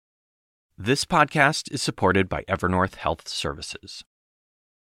This podcast is supported by Evernorth Health Services.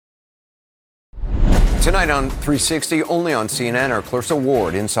 Tonight on 360, only on CNN, our Clarissa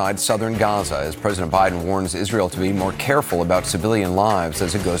Ward inside southern Gaza as President Biden warns Israel to be more careful about civilian lives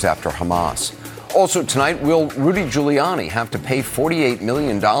as it goes after Hamas. Also tonight, will Rudy Giuliani have to pay $48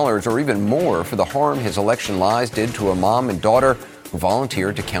 million or even more for the harm his election lies did to a mom and daughter who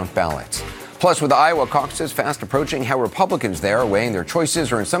volunteered to count ballots? Plus, with the Iowa caucuses fast approaching, how Republicans there are weighing their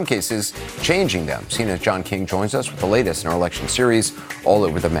choices or in some cases changing them. CNN's John King joins us with the latest in our election series, All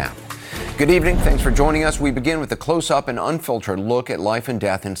Over the Map. Good evening. Thanks for joining us. We begin with a close-up and unfiltered look at life and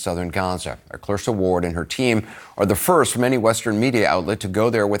death in southern Gaza. Our Clarissa Ward and her team are the first from any Western media outlet to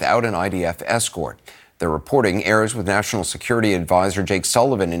go there without an IDF escort. Their reporting airs with National Security Advisor Jake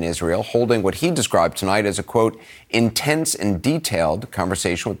Sullivan in Israel, holding what he described tonight as a, quote, intense and detailed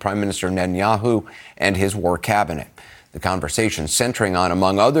conversation with Prime Minister Netanyahu and his war cabinet. The conversation centering on,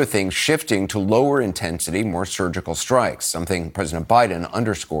 among other things, shifting to lower intensity, more surgical strikes, something President Biden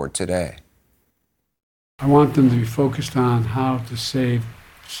underscored today. I want them to be focused on how to save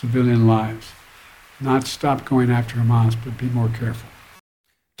civilian lives, not stop going after Hamas, but be more careful.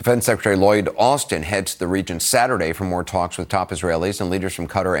 Defense Secretary Lloyd Austin heads to the region Saturday for more talks with top Israelis and leaders from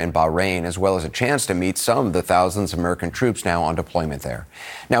Qatar and Bahrain, as well as a chance to meet some of the thousands of American troops now on deployment there.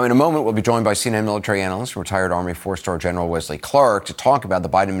 Now, in a moment, we'll be joined by CNN military analyst, retired Army four-star General Wesley Clark, to talk about the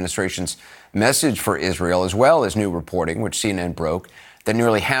Biden administration's message for Israel, as well as new reporting, which CNN broke, that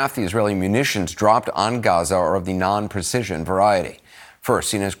nearly half the Israeli munitions dropped on Gaza are of the non-precision variety.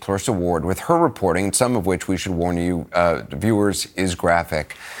 First, CNN's Clarissa Ward with her reporting, some of which we should warn you, viewers, is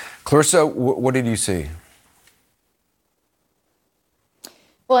graphic. Clarissa, what did you see?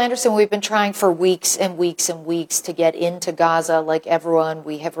 Well, Anderson, we've been trying for weeks and weeks and weeks to get into Gaza. Like everyone,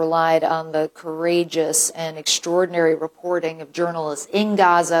 we have relied on the courageous and extraordinary reporting of journalists in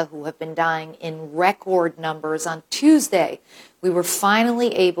Gaza who have been dying in record numbers. On Tuesday, we were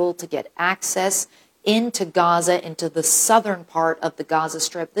finally able to get access into Gaza, into the southern part of the Gaza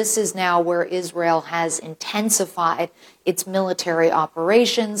Strip. This is now where Israel has intensified its military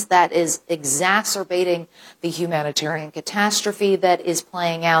operations. That is exacerbating the humanitarian catastrophe that is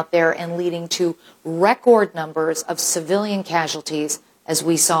playing out there and leading to record numbers of civilian casualties, as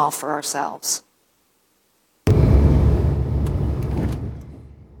we saw for ourselves.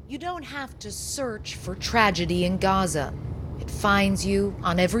 You don't have to search for tragedy in Gaza. It finds you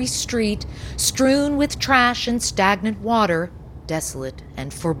on every street, strewn with trash and stagnant water, desolate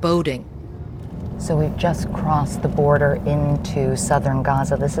and foreboding. So we've just crossed the border into southern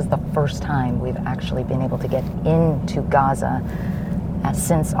Gaza. This is the first time we've actually been able to get into Gaza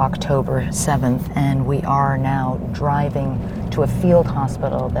since October 7th, and we are now driving to a field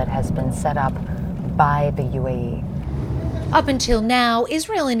hospital that has been set up by the UAE. Up until now,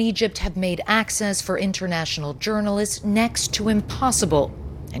 Israel and Egypt have made access for international journalists next to impossible,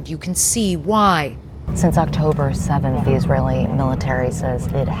 and you can see why. Since October 7th, the Israeli military says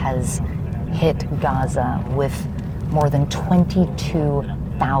it has hit Gaza with more than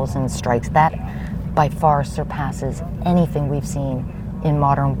 22,000 strikes. That by far surpasses anything we've seen in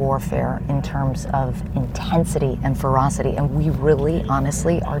modern warfare in terms of intensity and ferocity, and we really,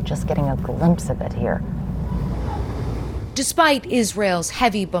 honestly, are just getting a glimpse of it here. Despite Israel's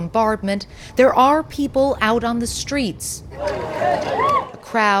heavy bombardment, there are people out on the streets. A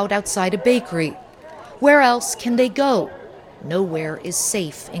crowd outside a bakery. Where else can they go? Nowhere is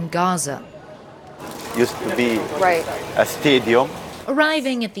safe in Gaza. Used to be a stadium.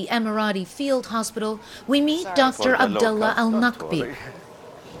 Arriving at the Emirati Field Hospital, we meet Dr. Abdullah Al-Nakbi.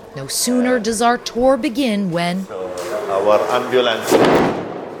 No sooner does our tour begin when Our ambulance.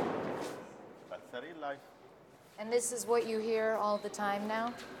 And this is what you hear all the time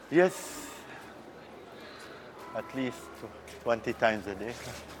now? Yes, at least 20 times a day.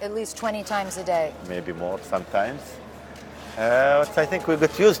 At least 20 times a day. Maybe more sometimes. But I think we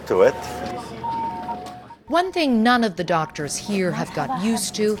got used to it. One thing none of the doctors here have got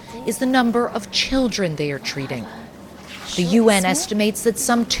used to is the number of children they are treating. The UN estimates that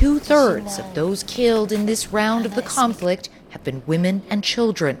some 2/3 of those killed in this round of the conflict have been women and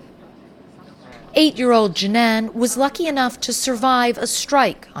children. 8-year-old Janan was lucky enough to survive a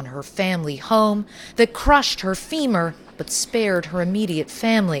strike on her family home that crushed her femur but spared her immediate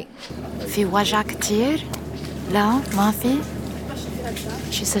family.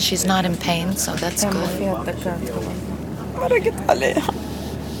 She says she's not in pain, so that's good.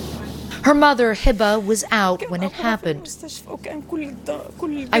 Her mother, Hiba, was out when it happened.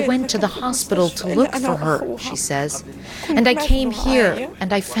 I went to the hospital to look for her, she says, and I came here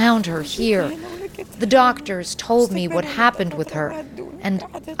and I found her here. The doctors told me what happened with her. And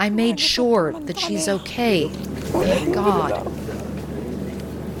I made sure that she's okay. Thank God.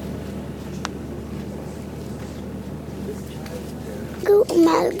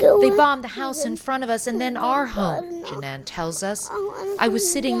 They bombed the house in front of us and then our home, Janan tells us. I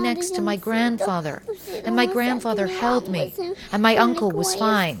was sitting next to my grandfather, and my grandfather held me, and my uncle was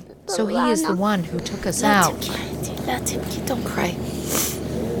fine, so he is the one who took us out. Don't cry.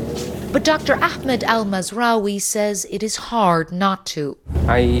 But Dr. Ahmed Al-Mazraoui says it is hard not to.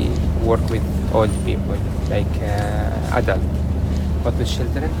 I work with old people, like adults, but with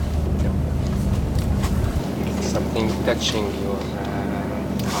children, no. Something touching your heart.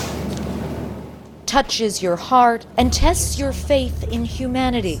 Touches your heart and tests your faith in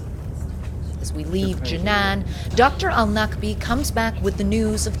humanity. As we leave Janan, Dr. Al-Nakbi comes back with the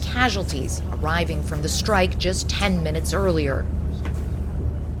news of casualties arriving from the strike just 10 minutes earlier.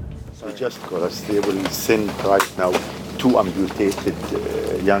 We just got a stable send right now 2 amputated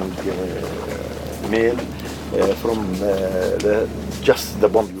young male from the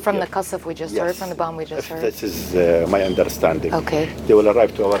bomb. From the Qasaf we just heard, from the bomb we just heard? This is my understanding. Okay. They will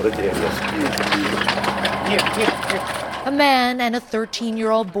arrive to our red areas. A man and a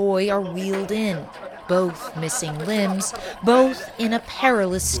 13-year-old boy are wheeled in, both missing limbs, both in a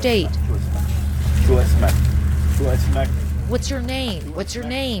perilous state. What's your name? What's your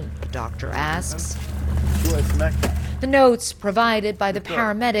name? The doctor asks. The notes provided by the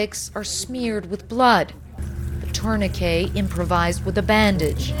paramedics are smeared with blood. The tourniquet improvised with a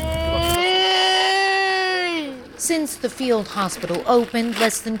bandage. Since the field hospital opened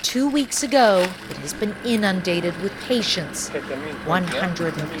less than 2 weeks ago, it has been inundated with patients.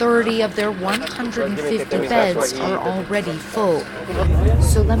 130 of their 150 beds are already full.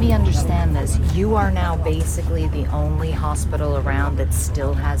 So let me understand this. You are now basically the only hospital around that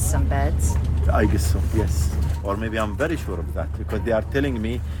still has some beds? I guess so, yes. Or maybe I'm very sure of that, because they are telling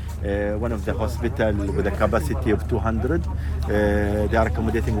me one of the hospital with a capacity of 200, they are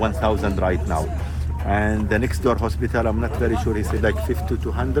accommodating 1,000 right now. And the next door hospital, I'm not very sure, he said like 50 to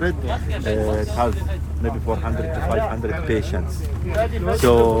 100, it has maybe 400 to 500 patients.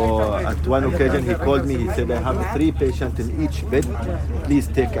 So at one occasion he called me, he said, I have 3 patients in each bed, please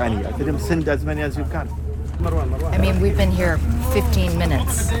take any. I told him, send as many as you can. I mean, we've been here 15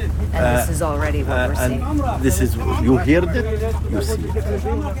 minutes, and this is already what we're seeing. And this is, you heard it, you see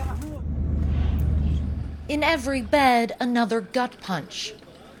it. In every bed, another gut punch.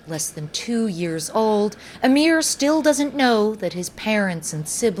 Less than 2 years old, Amir still doesn't know that his parents and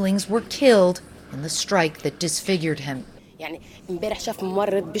siblings were killed in the strike that disfigured him.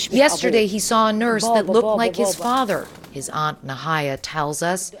 Yesterday, he saw a nurse that looked like his father, his aunt Nahaya tells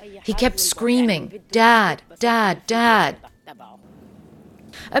us. He kept screaming, "Dad, Dad, Dad."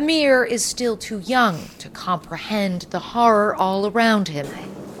 Amir is still too young to comprehend the horror all around him.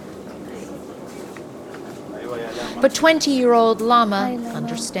 But 20-year-old Lama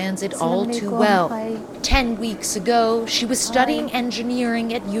understands it all too well. 10 weeks ago, she was studying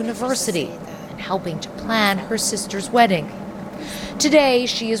engineering at university and helping to plan her sister's wedding. Today,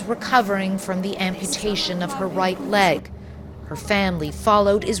 she is recovering from the amputation of her right leg. Her family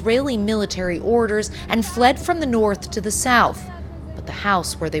followed Israeli military orders and fled from the north to the south. But the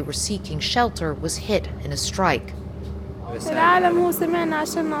house where they were seeking shelter was hit in a strike.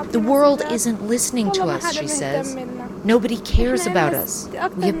 The world isn't listening to us, she says. Nobody cares about us.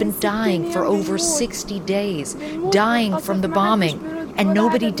 We have been dying for over 60 days, dying from the bombing, and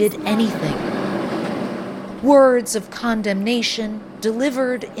nobody did anything. Words of condemnation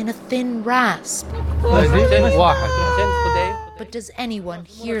delivered in a thin rasp. But does anyone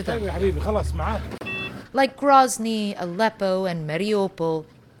hear them? Like Grozny, Aleppo, and Mariupol,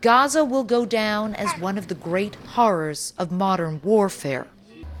 Gaza will go down as one of the great horrors of modern warfare.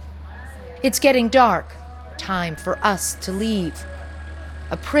 It's getting dark. Time for us to leave.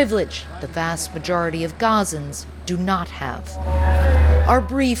 A privilege the vast majority of Gazans do not have. Our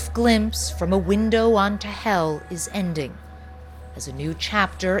brief glimpse from a window onto hell is ending as a new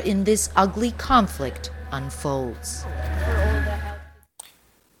chapter in this ugly conflict unfolds.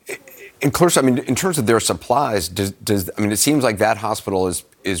 And Clarissa, I mean, in terms of their supplies, it seems like that hospital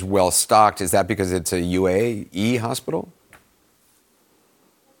is well stocked. Is that because it's a UAE hospital?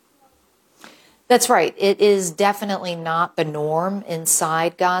 That's right. It is definitely not the norm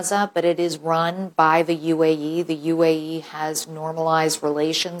inside Gaza, but it is run by the UAE. The UAE has normalized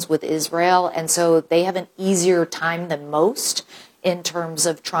relations with Israel, and so they have an easier time than most in terms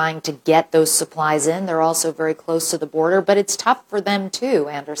of trying to get those supplies in. They're also very close to the border, but it's tough for them too,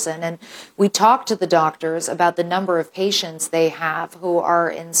 Anderson. And we talked to the doctors about the number of patients they have who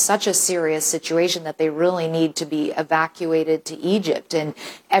are in such a serious situation that they really need to be evacuated to Egypt. And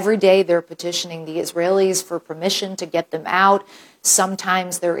every day they're petitioning the Israelis for permission to get them out.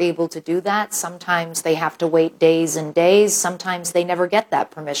 Sometimes they're able to do that. Sometimes they have to wait days and days. Sometimes they never get that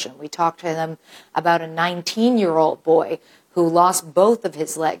permission. We talked to them about a 19-year-old boy who lost both of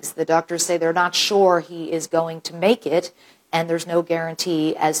his legs. The doctors say they're not sure he is going to make it, and there's no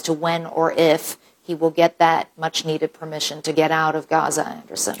guarantee as to when or if he will get that much-needed permission to get out of Gaza,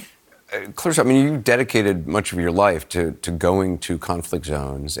 Anderson. Clarissa, I mean, you dedicated much of your life to going to conflict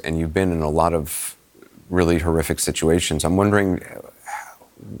zones, and you've been in a lot of really horrific situations. I'm wondering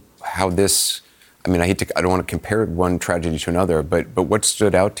how this, I mean, I don't want to compare one tragedy to another, but what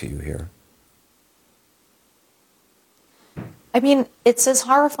stood out to you here? I mean, it's as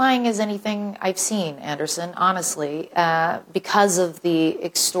horrifying as anything I've seen, Anderson, honestly, because of the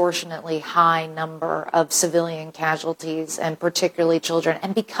extortionately high number of civilian casualties, and particularly children,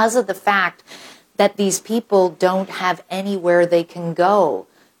 and because of the fact that these people don't have anywhere they can go.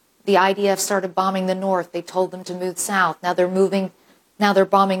 The IDF started bombing the north. They told them to move south. Now they're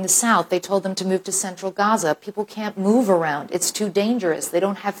bombing the south. They told them to move to central Gaza. People can't move around. It's too dangerous. They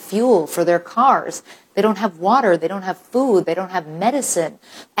don't have fuel for their cars. They don't have water. They don't have food. They don't have medicine.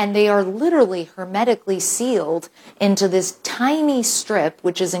 And they are literally hermetically sealed into this tiny strip,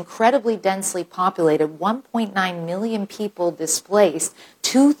 which is incredibly densely populated, 1.9 million people displaced.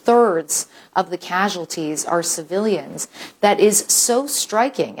 2/3 of the casualties are civilians. That is so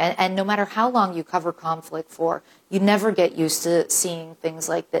striking. And no matter how long you cover conflict for, you never get used to seeing things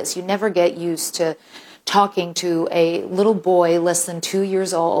like this. You never get used to talking to a little boy less than 2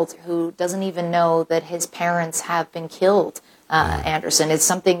 years old who doesn't even know that his parents have been killed, Anderson. It's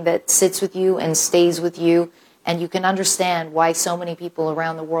something that sits with you and stays with you, and you can understand why so many people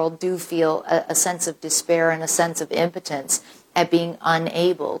around the world do feel a sense of despair and a sense of impotence at being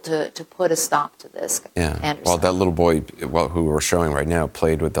unable to put a stop to this. Yeah. Anderson. Well, that little boy, who we're showing right now,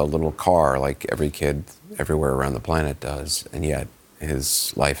 played with a little car like every kid everywhere around the planet does, and yet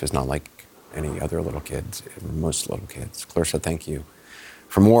his life is not like any other little kids, most little kids. Clarissa, thank you.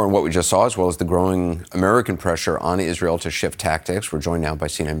 For more on what we just saw, as well as the growing American pressure on Israel to shift tactics, we're joined now by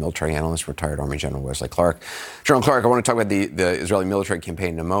CNN military analyst, retired Army General Wesley Clark. General Clark, I want to talk about the Israeli military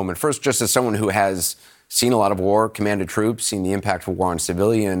campaign in a moment. First, just as someone who has seen a lot of war, commanded troops, seen the impact of war on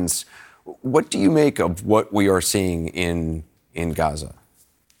civilians, what do you make of what we are seeing in Gaza?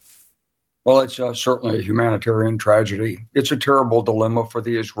 Well, it's certainly a humanitarian tragedy. It's a terrible dilemma for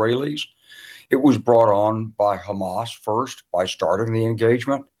the Israelis. It was brought on by Hamas first, by starting the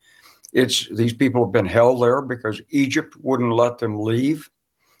engagement. These people have been held there because Egypt wouldn't let them leave.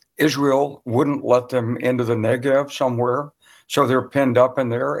 Israel wouldn't let them into the Negev somewhere. So they're pinned up in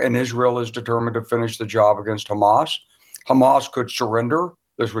there, and Israel is determined to finish the job against Hamas. Hamas could surrender.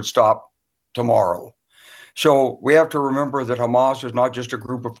 This would stop tomorrow. So we have to remember that Hamas is not just a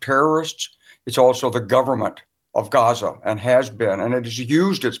group of terrorists. It's also the government of Gaza, and has been, and it has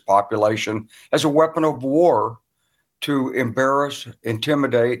used its population as a weapon of war to embarrass,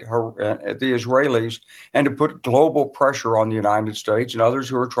 intimidate the Israelis, and to put global pressure on the United States and others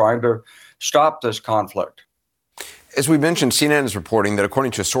who are trying to stop this conflict. As we mentioned, CNN is reporting that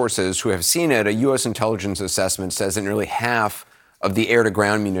according to sources who have seen it, a U.S. intelligence assessment says that nearly half of the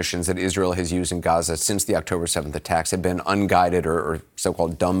air-to-ground munitions that Israel has used in Gaza since the October 7th attacks have been unguided or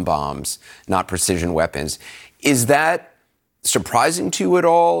so-called dumb bombs, not precision weapons. Is that surprising to you at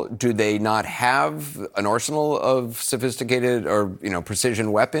all? Do they not have an arsenal of sophisticated or,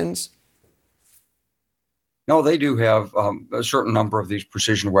 precision weapons? No, they do have a certain number of these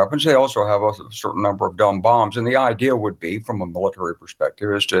precision weapons. They also have a certain number of dumb bombs. And the idea would be, from a military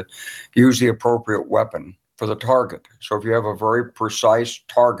perspective, is to use the appropriate weapon for the target. So if you have a very precise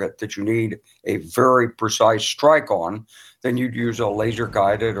target that you need a very precise strike on, then you'd use a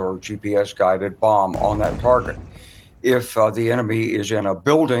laser-guided or GPS-guided bomb on that target. If the enemy is in a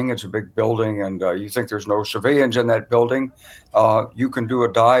building, it's a big building, and you think there's no civilians in that building, you can do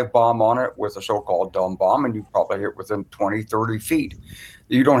a dive bomb on it with a so-called dumb bomb, and you probably hit within 20, 30 feet.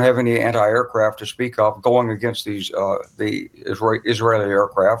 You don't have any anti-aircraft to speak of going against these the Israeli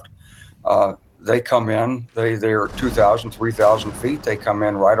aircraft. They come in, they're 2,000, 3,000 feet. They come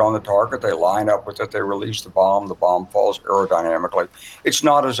in right on the target. They line up with it. They release the bomb. The bomb falls aerodynamically. It's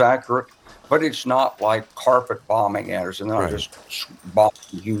not as accurate, but it's not like carpet bombing, Anderson. They're not just bombing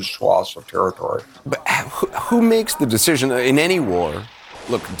huge swaths of territory. But who makes the decision in any war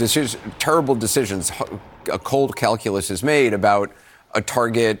look, terrible decisions. A cold calculus is made about a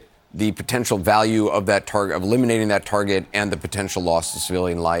target, the potential value of that target, of eliminating that target, and the potential loss of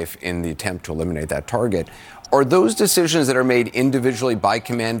civilian life in the attempt to eliminate that target. Are those decisions that are made individually by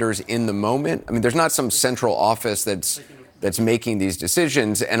commanders in the moment? I mean, there's not some central office that's making these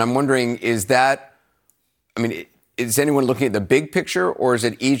decisions. And I'm wondering, is anyone looking at the big picture, or is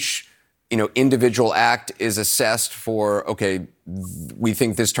it each, individual act is assessed for, okay, we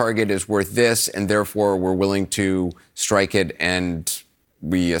think this target is worth this, and therefore we're willing to strike it, and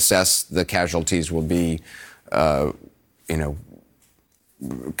we assess the casualties will be,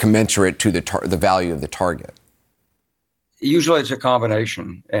 commensurate to the value of the target? Usually it's a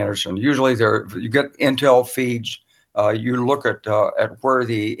combination, Anderson. Usually you get intel feeds. You look at where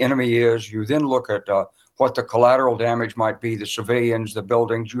the enemy is. You then look at what the collateral damage might be, the civilians, the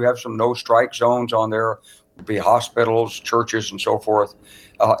buildings. You have some no-strike zones on there, would be hospitals, churches, and so forth.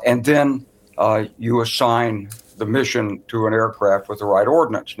 And then you assign the mission to an aircraft with the right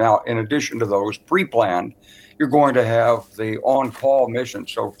ordnance. Now, in addition to those pre-planned, you're going to have the on-call mission.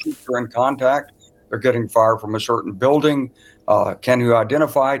 So troops are in contact. They're getting fire from a certain building. Can you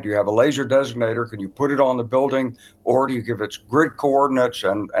identify? Do you have a laser designator? Can you put it on the building? Or do you give its grid coordinates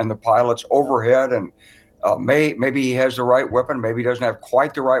and the pilot's overhead? And maybe he has the right weapon. Maybe he doesn't have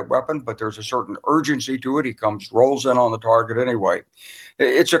quite the right weapon, but there's a certain urgency to it. He rolls in on the target anyway.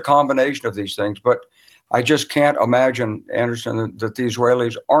 It's a combination of these things. But I just can't imagine, Anderson, that the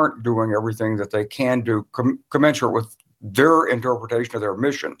Israelis aren't doing everything that they can do commensurate with their interpretation of their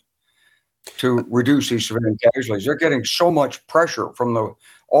mission to reduce these civilian casualties. They're getting so much pressure from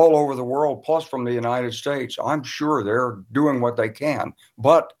all over the world, plus from the United States. I'm sure they're doing what they can,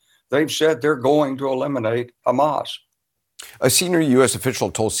 but they've said they're going to eliminate Hamas. A senior U.S.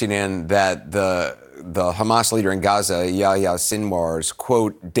 official told CNN that the Hamas leader in Gaza, Yahya Sinwar's,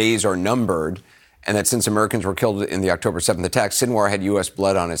 quote, days are numbered, and that since Americans were killed in the October 7th attack, Sinwar had U.S.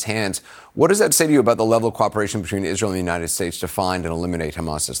 blood on his hands. What does that say to you about the level of cooperation between Israel and the United States to find and eliminate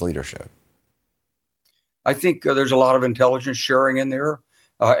Hamas's leadership? I think there's a lot of intelligence sharing in there.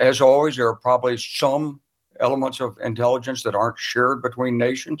 As always, there are probably some elements of intelligence that aren't shared between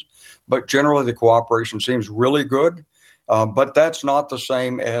nations, but generally the cooperation seems really good. But that's not the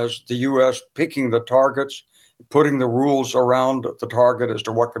same as the U.S. picking the targets, putting the rules around the target as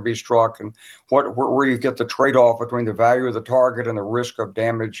to what can be struck and where you get the trade-off between the value of the target and the risk of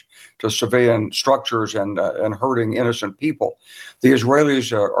damage to civilian structures and hurting innocent people. The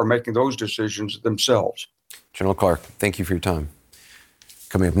Israelis are making those decisions themselves. General Clark, thank you for your time.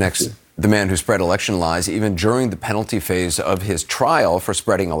 Coming up next, the man who spread election lies even during the penalty phase of his trial for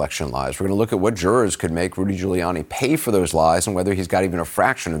spreading election lies. We're going to look at what jurors could make Rudy Giuliani pay for those lies and whether he's got even a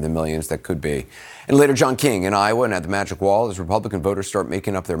fraction of the millions that could be. And later, John King in Iowa and at the Magic Wall as Republican voters start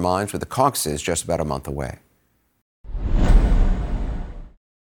making up their minds with the caucuses just about a month away.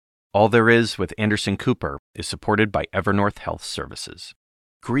 All There Is with Anderson Cooper is supported by Evernorth Health Services.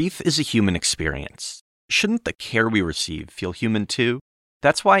 Grief is a human experience. Shouldn't the care we receive feel human too?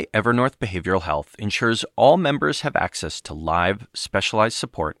 That's why Evernorth Behavioral Health ensures all members have access to live, specialized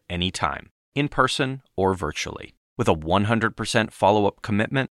support anytime, in person or virtually, with a 100% follow-up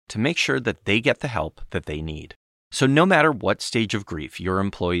commitment to make sure that they get the help that they need. So no matter what stage of grief your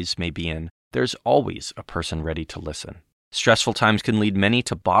employees may be in, there's always a person ready to listen. Stressful times can lead many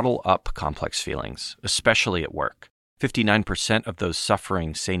to bottle up complex feelings, especially at work. 59% of those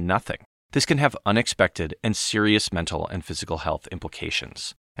suffering say nothing. This can have unexpected and serious mental and physical health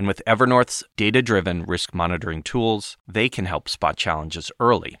implications. And with Evernorth's data-driven risk monitoring tools, they can help spot challenges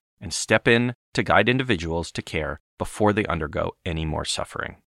early and step in to guide individuals to care before they undergo any more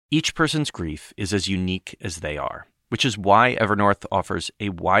suffering. Each person's grief is as unique as they are, which is why Evernorth offers a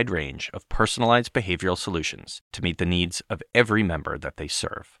wide range of personalized behavioral solutions to meet the needs of every member that they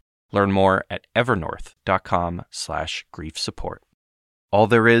serve. Learn more at evernorth.com/grief support. All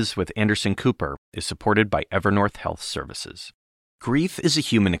There Is with Anderson Cooper is supported by Evernorth Health Services. Grief is a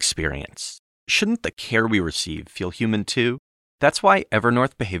human experience. Shouldn't the care we receive feel human too? That's why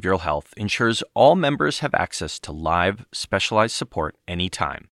Evernorth Behavioral Health ensures all members have access to live, specialized support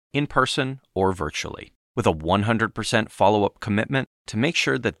anytime, in person or virtually, with a 100% follow-up commitment to make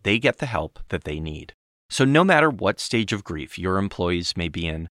sure that they get the help that they need. So no matter what stage of grief your employees may be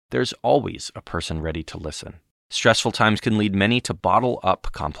in, there's always a person ready to listen. Stressful times can lead many to bottle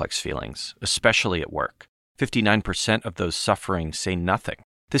up complex feelings, especially at work. 59% of those suffering say nothing.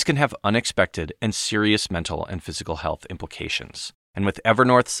 This can have unexpected and serious mental and physical health implications. And with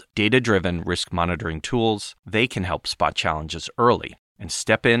Evernorth's data-driven risk monitoring tools, they can help spot challenges early and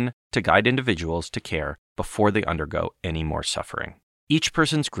step in to guide individuals to care before they undergo any more suffering. Each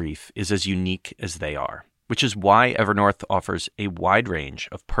person's grief is as unique as they are, which is why Evernorth offers a wide range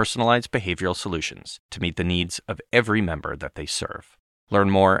of personalized behavioral solutions to meet the needs of every member that they serve. Learn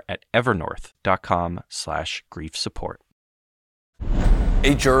more at evernorth.com/grief support.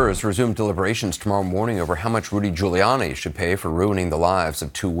 8 jurors resume deliberations tomorrow morning over how much Rudy Giuliani should pay for ruining the lives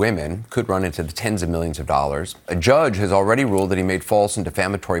of 2 women. Could run into the tens of millions of dollars. A judge has already ruled that he made false and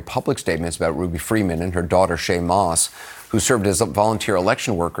defamatory public statements about Ruby Freeman and her daughter Shay Moss, who served as volunteer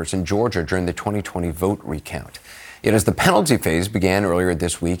election workers in Georgia during the 2020 vote recount. Yet as the penalty phase began earlier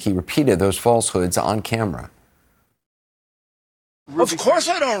this week, he repeated those falsehoods on camera. Of course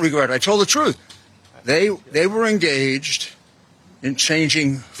I don't regret it. I told the truth. They were engaged in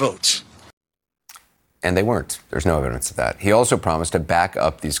changing votes. And they weren't. There's no evidence of that. He also promised to back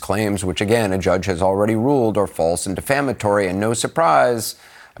up these claims, which, again, a judge has already ruled are false and defamatory. And no surprise,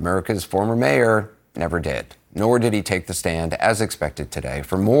 America's former mayor never did. Nor did he take the stand as expected today.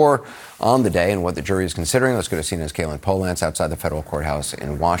 For more on the day and what the jury is considering, let's go to CNN's Kaylin Polantz outside the federal courthouse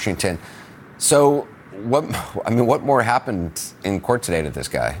in Washington. So what more happened in court today to this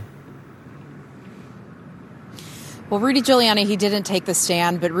guy? Well, Rudy Giuliani, he didn't take the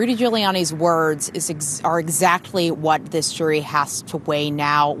stand, but Rudy Giuliani's words are exactly what this jury has to weigh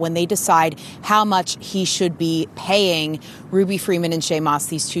now when they decide how much he should be paying Ruby Freeman and Shay Moss,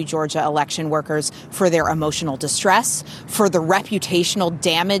 these 2 Georgia election workers, for their emotional distress, for the reputational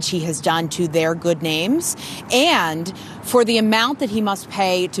damage he has done to their good names, and for the amount that he must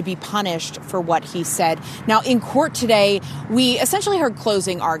pay to be punished for what he said. Now, in court today, we essentially heard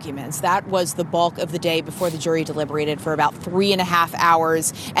closing arguments. That was the bulk of the day before the jury deliberated for about 3.5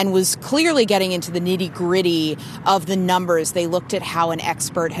 hours and was clearly getting into the nitty-gritty of the numbers. They looked at how an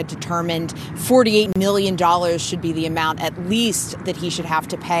expert had determined $48 million should be the amount at least that he should have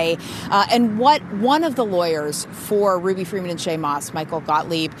to pay. And what one of the lawyers for Ruby Freeman and Shay Moss, Michael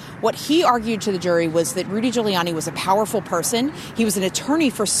Gottlieb, what he argued to the jury was that Rudy Giuliani was a powerful person. He was an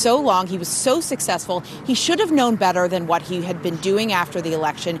attorney for so long. He was so successful. He should have known better than what he had been doing after the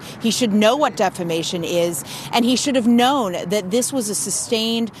election. He should know what defamation is, and he should have known that this was a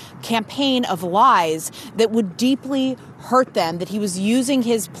sustained campaign of lies that would deeply hurt them, that he was using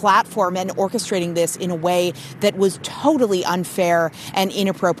his platform and orchestrating this in a way that was totally unfair and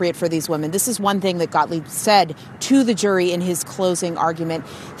inappropriate for these women. This is one thing that Gottlieb said to the jury in his closing argument.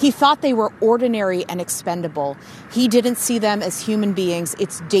 He thought they were ordinary and expendable. He didn't see them as human beings.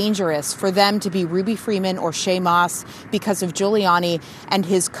 It's dangerous for them to be Ruby Freeman or Shay Moss because of Giuliani and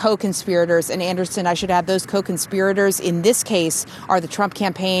his co-conspirators. And Anderson, I should add, those co-conspirators in this case are the Trump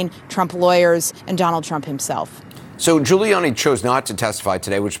campaign, Trump lawyers, and Donald Trump himself. So Giuliani chose not to testify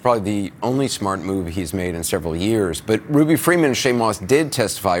today, which is probably the only smart move he's made in several years. But Ruby Freeman and Shay Moss did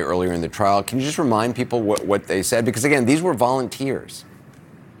testify earlier in the trial. Can you just remind people what they said? Because, again, these were volunteers.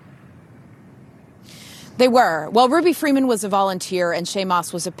 They were. Well, Ruby Freeman was a volunteer and Shay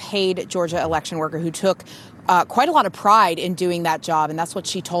Moss was a paid Georgia election worker who took quite a lot of pride in doing that job, and that's what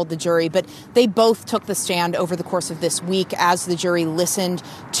she told the jury. But they both took the stand over the course of this week as the jury listened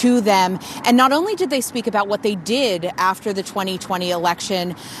to them. And not only did they speak about what they did after the 2020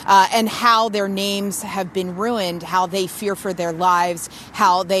 election and how their names have been ruined, how they fear for their lives,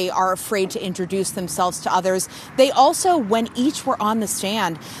 how they are afraid to introduce themselves to others. They also, when each were on the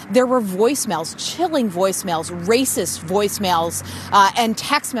stand, there were voicemails, chilling voicemails, racist voicemails, and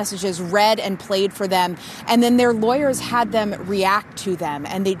text messages read and played for them. And then their lawyers had them react to them,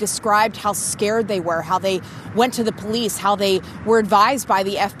 and they described how scared they were, how they went to the police, how they were advised by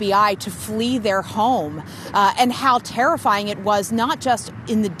the FBI to flee their home, and how terrifying it was, not just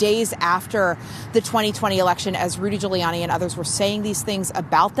in the days after the 2020 election, as Rudy Giuliani and others were saying these things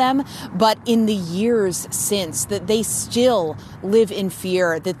about them, but in the years since, that they still live in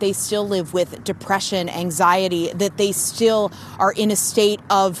fear, that they still live with depression, anxiety, that they still are in a state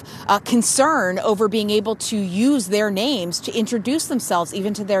of concern over being able to use their names to introduce themselves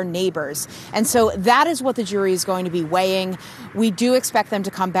even to their neighbors. And so that is what the jury is going to be weighing. We do expect them to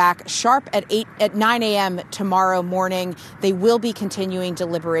come back sharp at 9 a.m. tomorrow morning. They will be continuing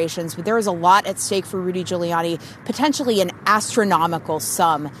deliberations, but there is a lot at stake for Rudy Giuliani, potentially an astronomical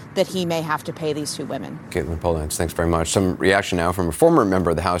sum that he may have to pay these 2 women. Caitlin Polantz, thanks very much. Some reaction now from a former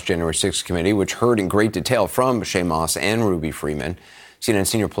member of the House January 6th committee, which heard in great detail from Shay Moss and Ruby Freeman. CNN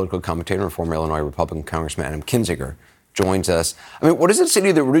senior political commentator and former Illinois Republican Congressman Adam Kinzinger joins us. I mean, what does it say to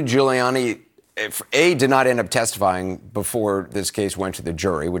you that Rudy Giuliani, did not end up testifying before this case went to the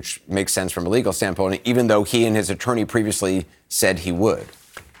jury, which makes sense from a legal standpoint, even though he and his attorney previously said he would?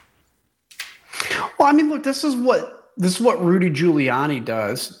 Well, I mean, look, this is what Rudy Giuliani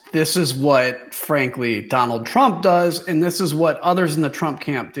does. This is what, frankly, Donald Trump does, and this is what others in the Trump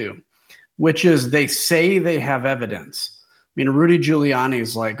camp do, which is they say they have evidence. I mean, Rudy Giuliani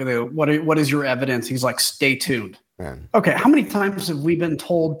is like, what is your evidence? He's like, stay tuned. Man. Okay, how many times have we been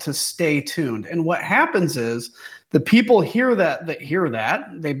told to stay tuned? And what happens is the people hear that,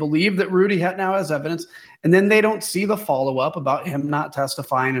 they believe that Rudy now has evidence, and then they don't see the follow-up about him not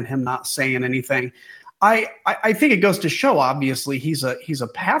testifying and him not saying anything. I think it goes to show, obviously, he's a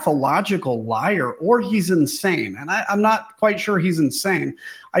pathological liar, or he's insane. And I'm not quite sure he's insane.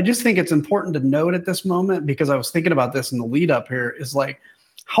 I just think it's important to note at this moment, because I was thinking about this in the lead up here, is like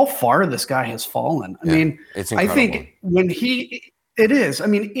how far this guy has fallen. I mean, it's incredible. I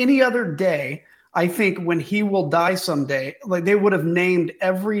think any other day, I think when he will die someday, like they would have named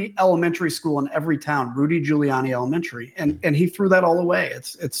every elementary school in every town Rudy Giuliani Elementary, and he threw that all away.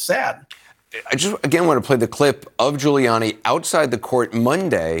 It's sad. I just, again, want to play the clip of Giuliani outside the court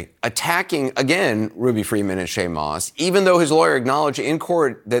Monday attacking, again, Ruby Freeman and Shaye Moss, even though his lawyer acknowledged in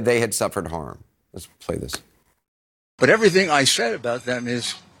court that they had suffered harm. Let's play this. But everything I said about them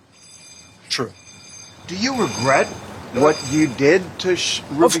is true. Do you regret what you did to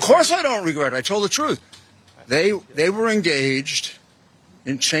Ruby? Of course I don't regret. I told the truth. They were engaged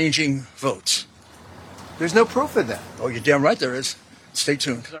in changing votes. There's no proof of that. Oh, you're damn right there is. Stay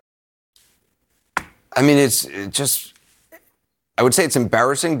tuned. I mean, it's just, I would say it's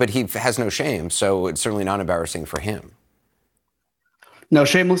embarrassing, but he has no shame, so it's certainly not embarrassing for him. No,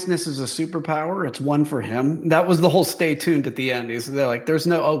 shamelessness is a superpower. It's one for him. That was the whole stay tuned at the end. They're like, there's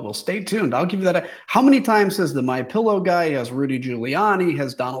no, well, stay tuned. I'll give you that. How many times has the My Pillow guy, has Rudy Giuliani,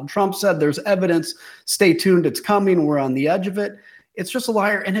 has Donald Trump said there's evidence, stay tuned, it's coming, we're on the edge of it. It's just a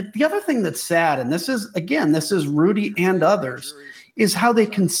liar. And the other thing that's sad, and this is Rudy and others, is how they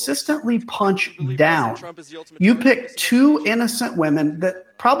consistently punch down. You pick two innocent women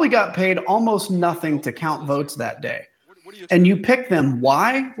that probably got paid almost nothing to count votes that day. And you pick them.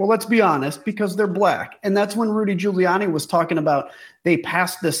 Why? Well, let's be honest, because they're black. And that's when Rudy Giuliani was talking about they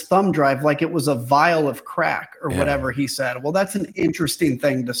passed this thumb drive like it was a vial of crack or whatever he said. Well, that's an interesting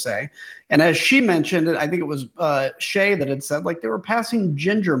thing to say. And as she mentioned, I think it was Shaye that had said, like, they were passing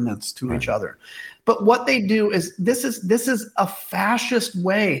ginger mints to each other. But what they do is this is a fascist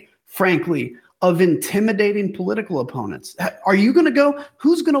way, frankly, of intimidating political opponents. Are you going to go?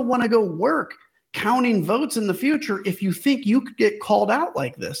 Who's going to want to go work counting votes in the future if you think you could get called out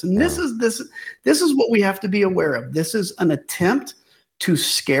like this? And this is what we have to be aware of. This is an attempt to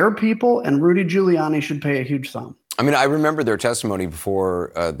scare people, and Rudy Giuliani should pay a huge sum. I mean, I remember their testimony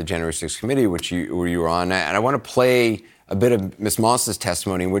before the January 6th committee, which you were on, and I want to play a bit of Ms. Moss's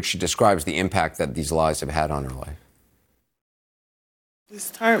testimony in which she describes the impact that these lies have had on her life.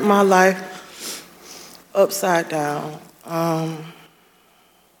 This turned my life upside down. I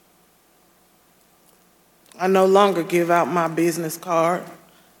no longer give out my business card.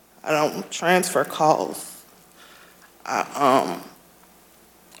 I don't transfer calls. I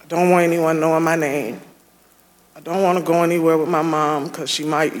don't want anyone knowing my name. I don't want to go anywhere with my mom because she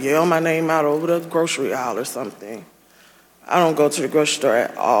might yell my name out over the grocery aisle or something. I don't go to the grocery store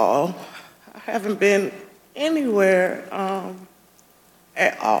at all. I haven't been anywhere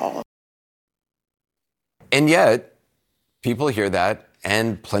at all. And yet, people hear that,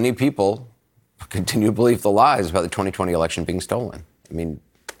 and plenty of people continue to believe the lies about the 2020 election being stolen. I mean,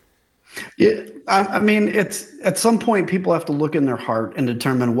 it's at some point people have to look in their heart and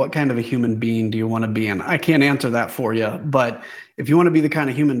determine what kind of a human being do you want to be in. I can't answer that for you, but if you want to be the kind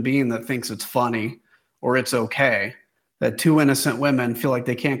of human being that thinks it's funny or it's okay that two innocent women feel like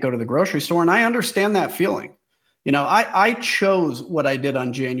they can't go to the grocery store, and I understand that feeling. You know, I chose what I did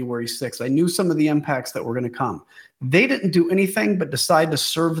on January 6th. I knew some of the impacts that were going to come. They didn't do anything but decide to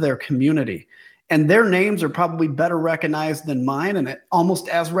serve their community. And their names are probably better recognized than mine, and almost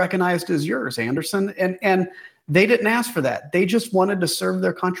as recognized as yours, Anderson. And they didn't ask for that. They just wanted to serve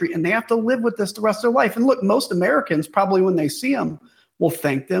their country, and they have to live with this the rest of their life. And look, most Americans probably when they see them will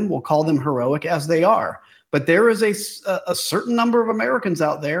thank them, will call them heroic, as they are. But there is a certain number of Americans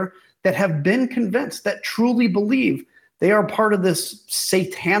out there that have been convinced, that truly believe they are part of this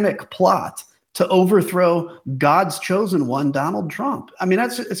satanic plot to overthrow God's chosen one, Donald Trump. I mean,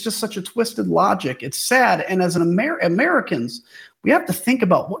 it's just such a twisted logic. It's sad. And as Americans, we have to think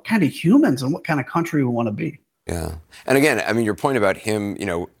about what kind of humans and what kind of country we want to be. Yeah. And again, I mean, your point about him,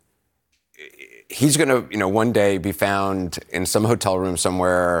 he's going to, one day be found in some hotel room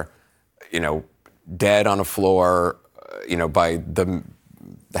somewhere, dead on a floor, by the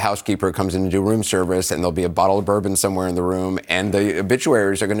housekeeper who comes in to do room service, and there'll be a bottle of bourbon somewhere in the room, and the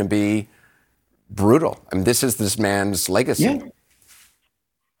obituaries are going to be brutal. I mean, this is this man's legacy. Yeah.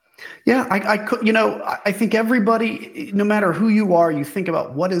 Yeah, I think everybody, no matter who you are, you think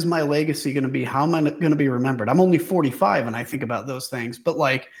about what is my legacy going to be? How am I going to be remembered? I'm only 45 and I think about those things. But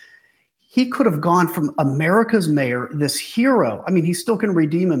like, he could have gone from America's mayor, this hero. I mean, he still can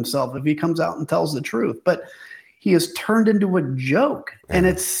redeem himself if he comes out and tells the truth. But he has turned into a joke. And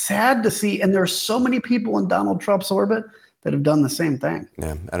it's sad to see. And there's so many people in Donald Trump's orbit that have done the same thing.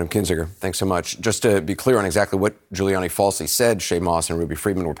 Yeah, Adam Kinzinger, thanks so much. Just to be clear on exactly what Giuliani falsely said Shay Moss and Ruby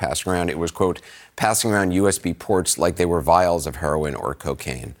Friedman were passing around, it was, quote, passing around USB ports like they were vials of heroin or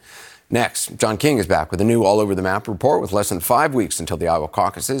cocaine. Next, John King is back with a new all-over-the-map report. With less than 5 weeks until the Iowa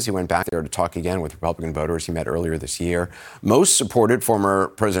caucuses, he went back there to talk again with Republican voters he met earlier this year. Most supported former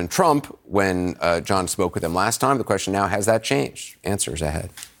President Trump when John spoke with them last time. The question now, has that changed? Answers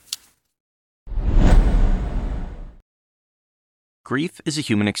ahead. Grief is a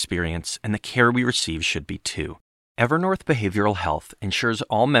human experience, and the care we receive should be too. Evernorth Behavioral Health ensures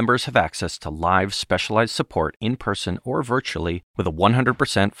all members have access to live, specialized support in person or virtually with a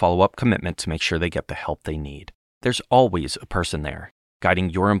 100% follow-up commitment to make sure they get the help they need. There's always a person there, guiding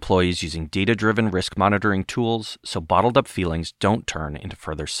your employees using data-driven risk monitoring tools so bottled-up feelings don't turn into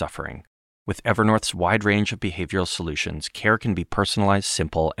further suffering. With Evernorth's wide range of behavioral solutions, care can be personalized,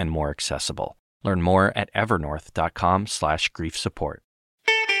 simple, and more accessible. Learn more at evernorth.com/grief support.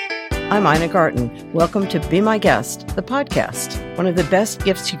 I'm Ina Garten. Welcome to Be My Guest, the podcast. One of the best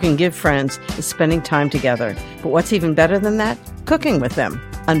gifts you can give friends is spending time together. But what's even better than that? Cooking with them.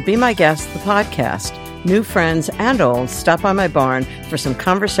 On Be My Guest, the podcast, new friends and old stop by my barn for some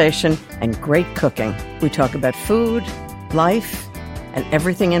conversation and great cooking. We talk about food, life, and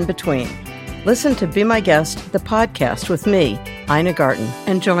everything in between. Listen to Be My Guest, the podcast with me, Ina Garten,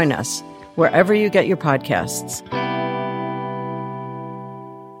 and join us wherever you get your podcasts.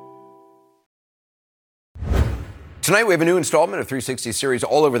 Tonight, we have a new installment of 360 series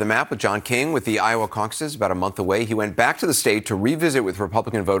All Over the Map with John King. With the Iowa caucuses about a month away, he went back to the state to revisit with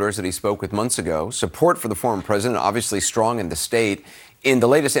Republican voters that he spoke with months ago. Support for the former president obviously strong in the state. In the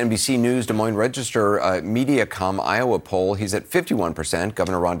latest NBC News Des Moines Register Mediacom Iowa poll, he's at 51%.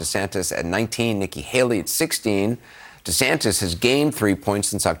 Governor Ron DeSantis at 19%. Nikki Haley at 16%. DeSantis has gained 3 points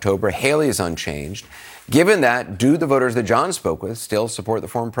since October. Haley is unchanged. Given that, do the voters that John spoke with still support the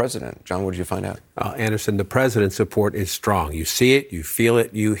former president? John, what did you find out? Anderson, the president's support is strong. You see it, you feel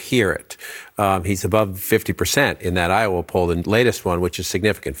it, you hear it. He's above 50% in that Iowa poll, the latest one, which is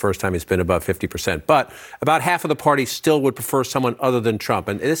significant. First time he's been above 50%. But about half of the party still would prefer someone other than Trump.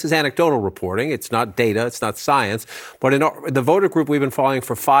 And this is anecdotal reporting. It's not data. It's not science. But in the voter group we've been following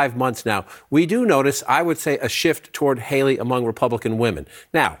for 5 months now, we do notice, I would say, a shift toward Haley among Republican women.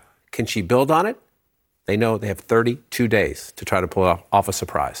 Now, can she build on it? They know they have 32 days to try to pull off a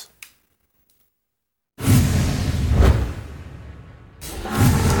surprise.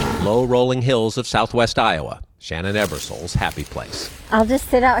 Low rolling hills of southwest Iowa, Shannon Ebersol's happy place. I'll just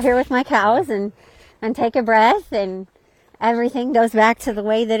sit out here with my cows and take a breath, and everything goes back to the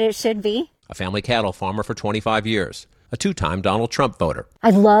way that it should be. A family cattle farmer for 25 years, a two-time Donald Trump voter. I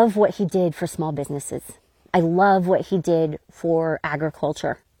love what he did for small businesses. I love what he did for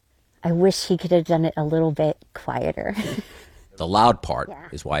agriculture. I wish he could have done it a little bit quieter. The loud part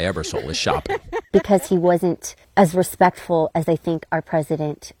is why Ebersol is shopping. Because he wasn't as respectful as I think our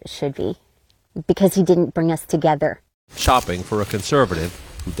president should be. Because he didn't bring us together. Shopping for a conservative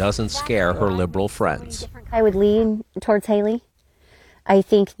who doesn't scare her liberal friends. I would lean towards Haley. I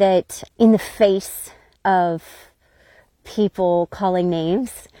think that in the face of people calling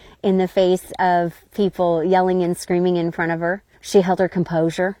names, in the face of people yelling and screaming in front of her, she held her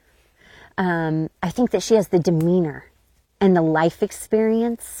composure. I think that she has the demeanor and the life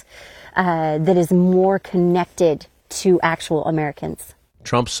experience that is more connected to actual Americans.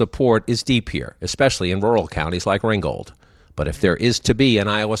 Trump's support is deep here, especially in rural counties like Ringgold. But if there is to be an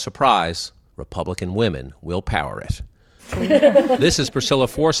Iowa surprise, Republican women will power it. This is Priscilla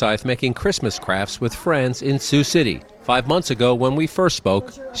Forsyth making Christmas crafts with friends in Sioux City. 5 months ago, when we first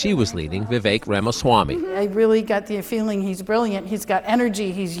spoke, she was leading Vivek Ramaswamy. I really got the feeling he's brilliant. He's got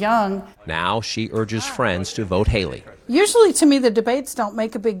energy. He's young. Now she urges friends to vote Haley. Usually, to me, the debates don't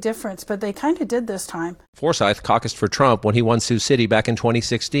make a big difference, but they kind of did this time. Forsyth caucused for Trump when he won Sioux City back in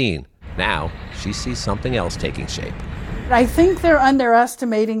 2016. Now she sees something else taking shape. I think they're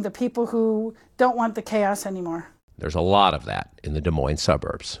underestimating the people who don't want the chaos anymore. There's a lot of that in the Des Moines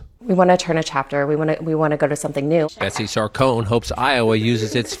suburbs. We want to turn a chapter. We want to go to something new. Betsy Sarcone hopes Iowa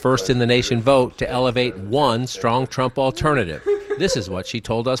uses its first-in-the-nation vote to elevate one strong Trump alternative. This is what she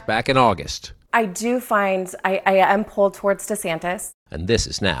told us back in August. I do find I am pulled towards DeSantis. And this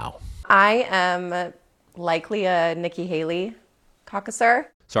is now. I am likely a Nikki Haley caucuser.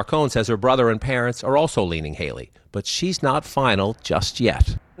 Sarkone says her brother and parents are also leaning Haley, but she's not final just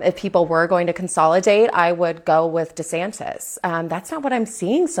yet. If people were going to consolidate, I would go with DeSantis. That's not what I'm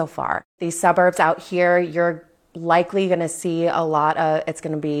seeing so far. These suburbs out here, you're likely going to see a lot of, it's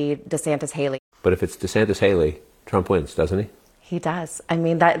going to be DeSantis-Haley. But if it's DeSantis-Haley, Trump wins, doesn't he? He does. I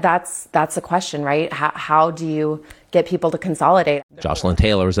mean, that's the question, right? How do you get people to consolidate? Jocelyn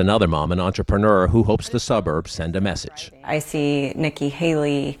Taylor is another mom and entrepreneur who hopes the suburbs send a message. I see Nikki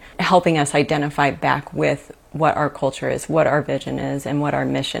Haley helping us identify back with what our culture is, what our vision is, and what our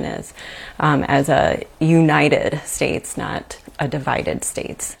mission is as a united states, not a divided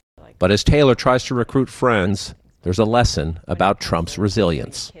states. But as Taylor tries to recruit friends, there's a lesson about Trump's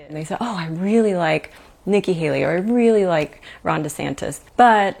resilience. And they say, oh, I really like Nikki Haley, or I really like Ron DeSantis.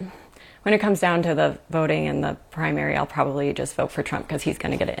 But when it comes down to the voting in the primary, I'll probably just vote for Trump because he's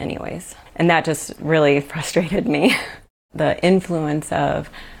going to get it anyways. And that just really frustrated me. The influence of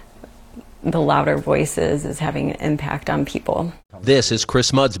the louder voices is having an impact on people. This is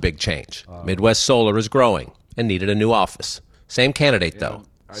Chris Mudd's big change. Midwest Solar is growing and needed a new office. Same candidate, though.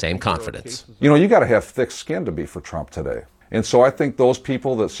 Same confidence. You know, you got to have thick skin to be for Trump today. And so I think those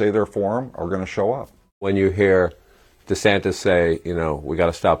people that say they're for him are going to show up. When you hear DeSantis say, you know, we got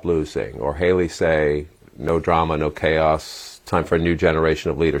to stop losing, or Haley say, no drama, no chaos, time for a new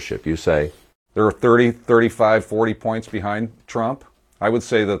generation of leadership, you say? There are 30, 35, 40 points behind Trump. I would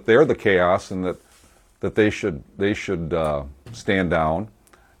say that they're the chaos and that they should stand down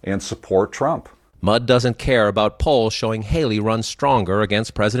and support Trump. Mudd doesn't care about polls showing Haley runs stronger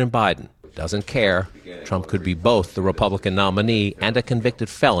against President Biden. Doesn't care. Trump could be both the Republican nominee and a convicted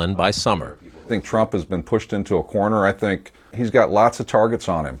felon by summer. I think Trump has been pushed into a corner. I think he's got lots of targets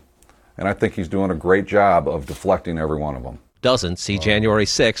on him. And I think he's doing a great job of deflecting every one of them. Doesn't see January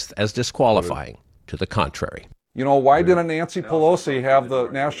 6th as disqualifying. To the contrary. You know, why didn't Nancy Pelosi have the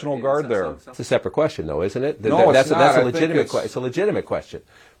National Guard there? It's a separate question, though, isn't it? No, that's it's not. a legitimate It's a legitimate question.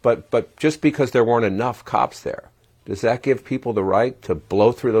 But just because there weren't enough cops there, does that give people the right to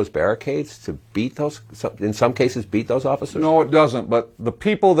blow through those barricades, to beat those, in some cases, beat those officers? No, it doesn't. But the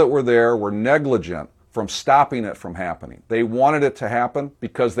people that were there were negligent from stopping it from happening. They wanted it to happen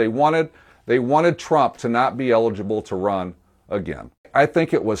because they wanted Trump to not be eligible to run again. I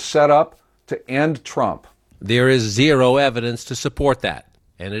think it was set up to end Trump. There is zero evidence to support that.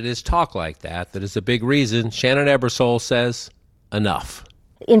 And it is talk like that that is a big reason Shannon Ebersole says enough.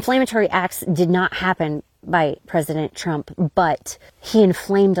 Inflammatory acts did not happen by President Trump, but he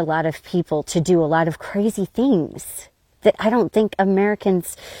inflamed a lot of people to do a lot of crazy things that I don't think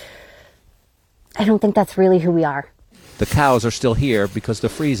that's really who we are. The cows are still here because the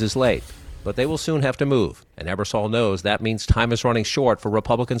freeze is late, but they will soon have to move. And Ebersole knows that means time is running short for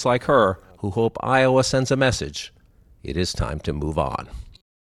Republicans like her who hope Iowa sends a message. It is time to move on.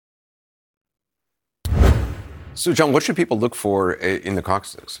 So, John, what should people look for in the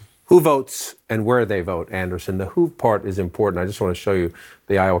caucuses? Who votes and where they vote, Anderson. The who part is important. I just want to show you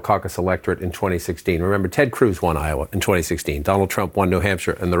the Iowa caucus electorate in 2016. Remember, Ted Cruz won Iowa in 2016. Donald Trump won New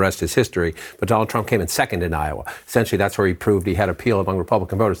Hampshire, and the rest is history. But Donald Trump came in second in Iowa. Essentially, that's where he proved he had appeal among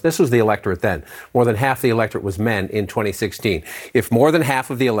Republican voters. This was the electorate then. More than half the electorate was men in 2016. If more than half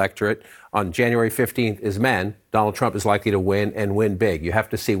of the electorate on January 15th is men, Donald Trump is likely to win and win big. You have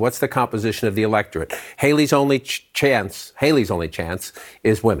to see what's the composition of the electorate. Haley's only chance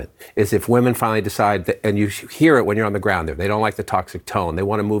is women, is if women finally decide that, and you hear it when you're on the ground there, they don't like the toxic tone. They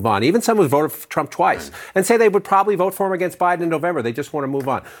want to move on. Even some who voted for Trump twice and say they would probably vote for him against Biden in November. They just want to move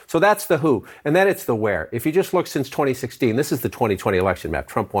on. So that's the who. And then it's the where. If you just look since 2016, this is the 2020 election map.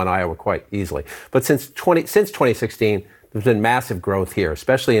 Trump won Iowa quite easily. But since 2016, there's been massive growth here,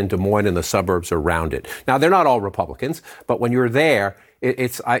 especially in Des Moines and the suburbs around it. Now, they're not all Republicans, but when you're there,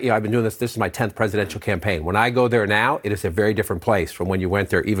 I've been doing this. This is my 10th presidential campaign. When I go there now, it is a very different place from when you went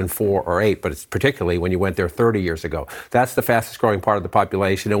there even 4 or 8, but it's particularly when you went there 30 years ago. That's the fastest growing part of the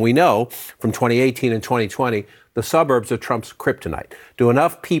population. And we know from 2018 and 2020, the suburbs are Trump's kryptonite. Do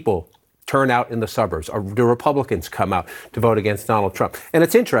enough people turn out in the suburbs, or do Republicans come out to vote against Donald Trump? And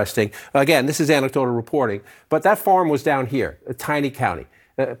it's interesting, again, this is anecdotal reporting, but that farm was down here, a tiny county.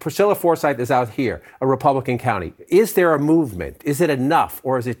 Priscilla Forsyth is out here, a Republican county. Is there a movement? Is it enough?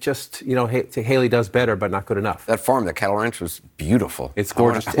 Or is it just, Haley does better, but not good enough? That farm, the cattle ranch, was beautiful. It's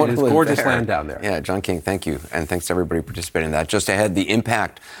gorgeous. It is gorgeous land down there. Yeah, John King, thank you. And thanks to everybody participating in that. Just ahead, the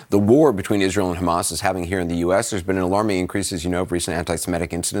impact the war between Israel and Hamas is having here in the U.S. There's been an alarming increase, as you know, of recent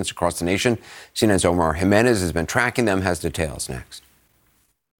anti-Semitic incidents across the nation. CNN's Omar Jimenez has been tracking them, has details next.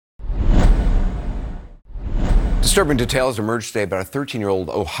 Disturbing details emerged today about a 13-year-old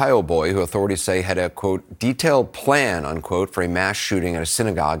Ohio boy who authorities say had a, quote, detailed plan, unquote, for a mass shooting at a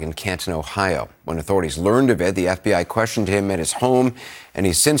synagogue in Canton, Ohio. When authorities learned of it, the FBI questioned him at his home, and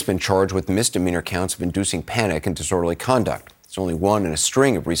he's since been charged with misdemeanor counts of inducing panic and disorderly conduct. It's only one in a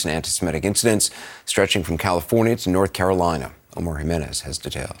string of recent anti-Semitic incidents stretching from California to North Carolina. Omar Jimenez has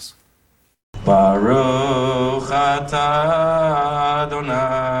details. Baruch atah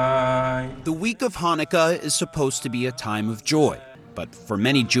Adonai. The week of Hanukkah is supposed to be a time of joy, but for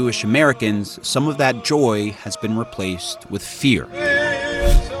many Jewish Americans, some of that joy has been replaced with fear.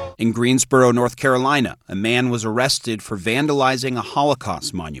 In Greensboro, North Carolina, a man was arrested for vandalizing a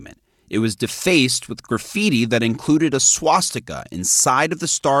Holocaust monument. It was defaced with graffiti that included a swastika inside of the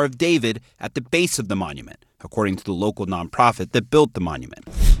Star of David at the base of the monument, according to the local nonprofit that built the monument.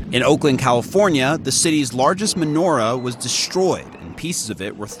 In Oakland, California, the city's largest menorah was destroyed, and pieces of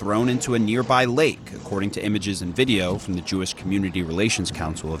it were thrown into a nearby lake, according to images and video from the Jewish Community Relations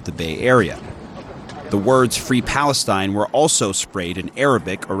Council of the Bay Area. The words Free Palestine were also sprayed in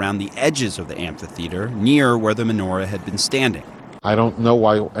Arabic around the edges of the amphitheater, near where the menorah had been standing. I don't know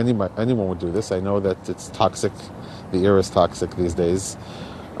why anyone would do this. I know that it's toxic. The air is toxic these days.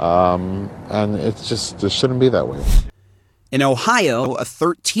 And it shouldn't be that way. In Ohio, a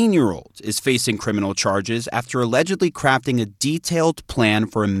 13-year-old is facing criminal charges after allegedly crafting a detailed plan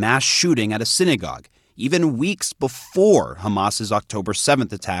for a mass shooting at a synagogue, even weeks before Hamas's October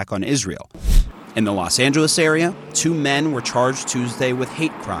 7th attack on Israel. In the Los Angeles area, 2 men were charged Tuesday with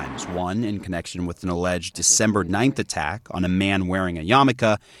hate crimes, one in connection with an alleged December 9th attack on a man wearing a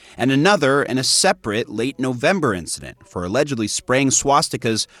yarmulke, and another in a separate late November incident for allegedly spraying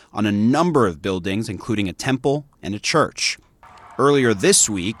swastikas on a number of buildings, including a temple and a church. Earlier this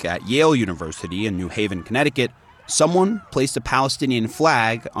week at Yale University in New Haven, Connecticut, someone placed a Palestinian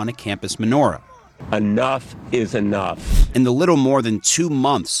flag on a campus menorah. Enough is enough. In the little more than 2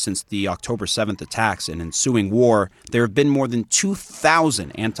 months since the October 7th attacks and ensuing war, there have been more than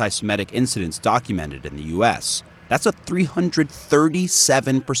 2,000 anti-Semitic incidents documented in the U.S. That's a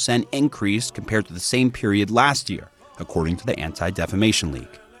 337% increase compared to the same period last year, according to the Anti-Defamation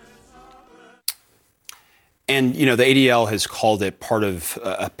League. And, the ADL has called it part of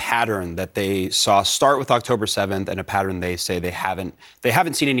a pattern that they saw start with October 7th and a pattern they say they haven't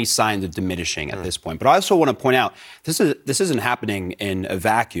seen any signs of diminishing at this point. But I also want to point out, this isn't happening in a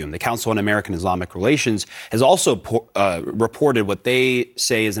vacuum. The Council on American Islamic Relations has also reported what they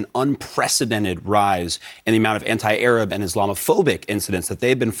say is an unprecedented rise in the amount of anti-Arab and Islamophobic incidents that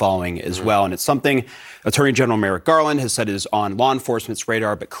they've been following as well. And it's something Attorney General Merrick Garland has said is on law enforcement's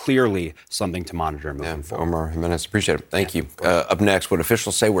radar, but clearly something to monitor moving forward. Omar Jimenez, appreciate it. Thank you. Up next, what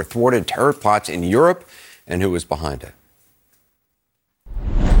officials say were thwarted terror plots in Europe and who was behind it.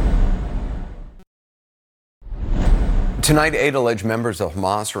 Tonight, 8 alleged members of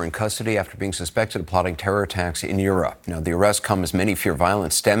Hamas are in custody after being suspected of plotting terror attacks in Europe. Now, the arrests come as many fear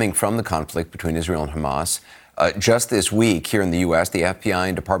violence stemming from the conflict between Israel and Hamas. Just this week, here in the U.S., the FBI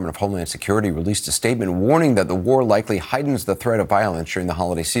and Department of Homeland Security released a statement warning that the war likely heightens the threat of violence during the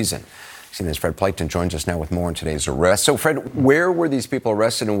holiday season. CNN's Fred Pleitgen joins us now with more on today's arrest. So, Fred, where were these people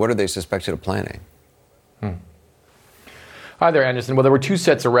arrested and what are they suspected of planning? Hi there, Anderson. Well, there were 2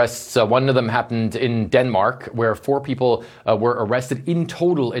 sets of arrests. One of them happened in Denmark, where 4 people were arrested in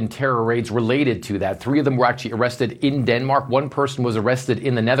total in terror raids related to that. 3 of them were actually arrested in Denmark. 1 person was arrested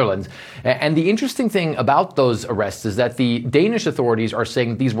in the Netherlands. And the interesting thing about those arrests is that the Danish authorities are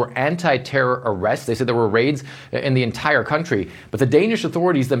saying these were anti-terror arrests. They said there were raids in the entire country. But the Danish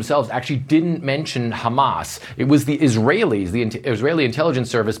authorities themselves actually didn't mention Hamas. It was the Israelis, the Israeli intelligence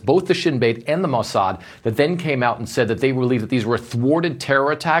service, both the Shin Bet and the Mossad, that then came out and said that they believe that these were thwarted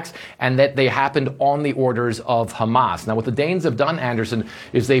terror attacks and that they happened on the orders of Hamas. Now, what the Danes have done, Anderson,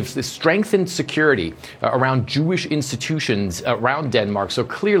 is they've strengthened security around Jewish institutions around Denmark. So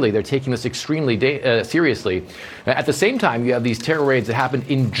clearly they're taking this extremely seriously. At the same time, you have these terror raids that happened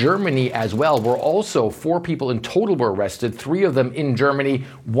in Germany as well, where also 4 people in total were arrested, 3 of them in Germany,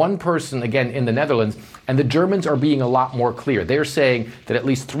 1 person, again, in the Netherlands. And the Germans are being a lot more clear. They're saying that at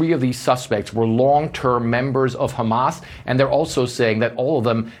least 3 of these suspects were long-term members of Hamas, and they're also saying that all of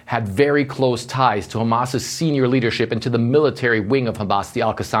them had very close ties to Hamas's senior leadership and to the military wing of Hamas, the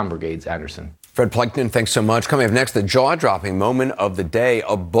Al-Qassam brigades. Anderson. Fred Pleitgen, thanks so much. Coming up next, the jaw-dropping moment of the day,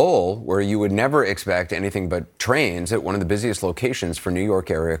 a bull where you would never expect anything but trains at one of the busiest locations for New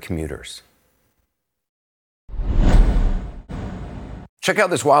York area commuters. Check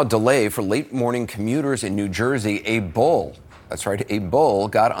out this wild delay for late morning commuters in New Jersey. A bull That's right. A bull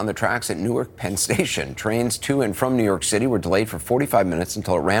got on the tracks at Newark Penn Station. Trains to and from New York City were delayed for 45 minutes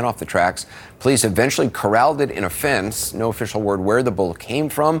until it ran off the tracks. Police eventually corralled it in a fence. No official word where the bull came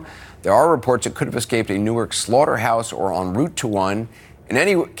from. There are reports it could have escaped a Newark slaughterhouse or en route to one. In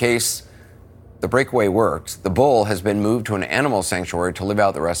any case, the breakaway worked. The bull has been moved to an animal sanctuary to live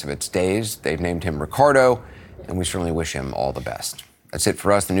out the rest of its days. They've named him Ricardo, and we certainly wish him all the best. That's it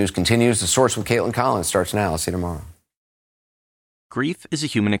for us. The news continues. The Source with Caitlin Collins starts now. I'll see you tomorrow. Grief is a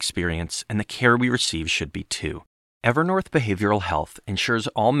human experience, and the care we receive should be too. Evernorth Behavioral Health ensures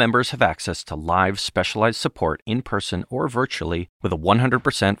all members have access to live, specialized support in person or virtually with a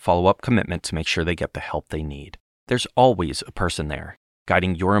 100% follow-up commitment to make sure they get the help they need. There's always a person there,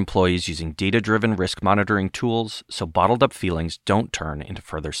 guiding your employees using data-driven risk monitoring tools so bottled-up feelings don't turn into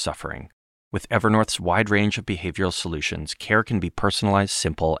further suffering. With Evernorth's wide range of behavioral solutions, care can be personalized,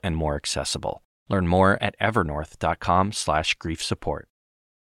 simple, and more accessible. Learn more at evernorth.com/grief support.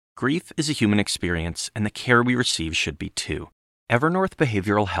 Grief is a human experience, and the care we receive should be too. Evernorth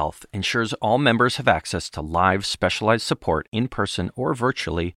Behavioral Health ensures all members have access to live, specialized support in person or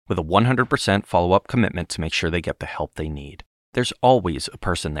virtually with a 100% follow-up commitment to make sure they get the help they need. There's always a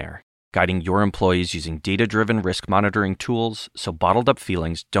person there, guiding your employees using data-driven risk monitoring tools so bottled-up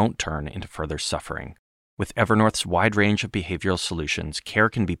feelings don't turn into further suffering. With Evernorth's wide range of behavioral solutions, care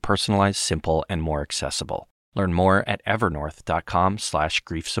can be personalized, simple, and more accessible. Learn more at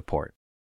evernorth.com/grief support.